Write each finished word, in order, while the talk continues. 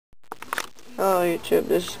Hello YouTube,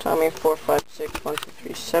 this is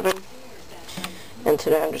Tommy456137, and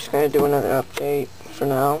today I'm just going to do another update for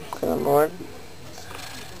now, because I'm bored.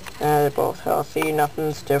 They're both healthy,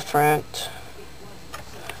 nothing's different.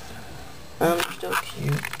 They're still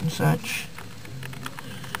cute and such.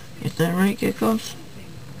 Is that right, Geckos?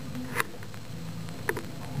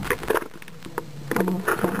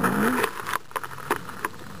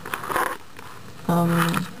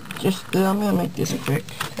 I'm gonna make this quick,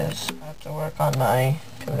 because I have to work on my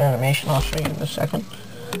pivot animation. I'll show you in a second.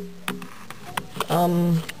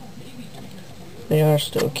 They are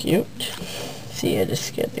still cute. See, I just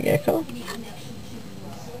scared the gecko.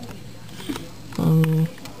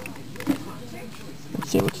 Let's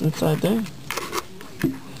see what's inside there.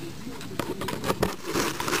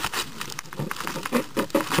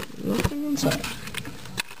 Nothing inside.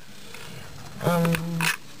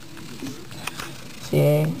 See,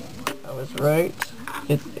 I was right.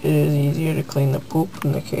 It is easier to clean the poop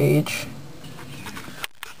in the cage.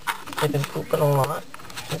 They've been pooping a lot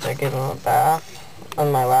since I gave them a bath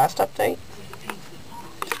on my last update.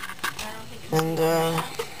 And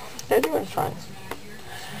they're doing fine.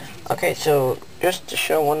 Okay, so just to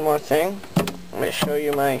show one more thing, I'm going to show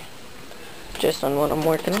you my gist on what I'm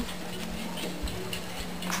working on.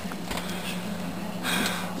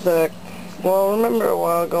 Well, remember a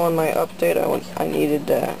while ago in my update I needed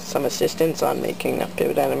some assistance on making a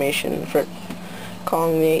pivot animation for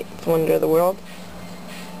Kong the 8th Wonder of the World.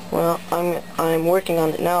 Well, I'm working on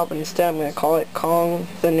it now, but instead I'm going to call it Kong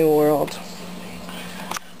the New World.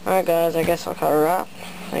 Alright guys, I guess I'll call it a wrap.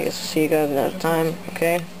 I guess I'll see you guys another time.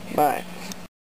 Okay, bye.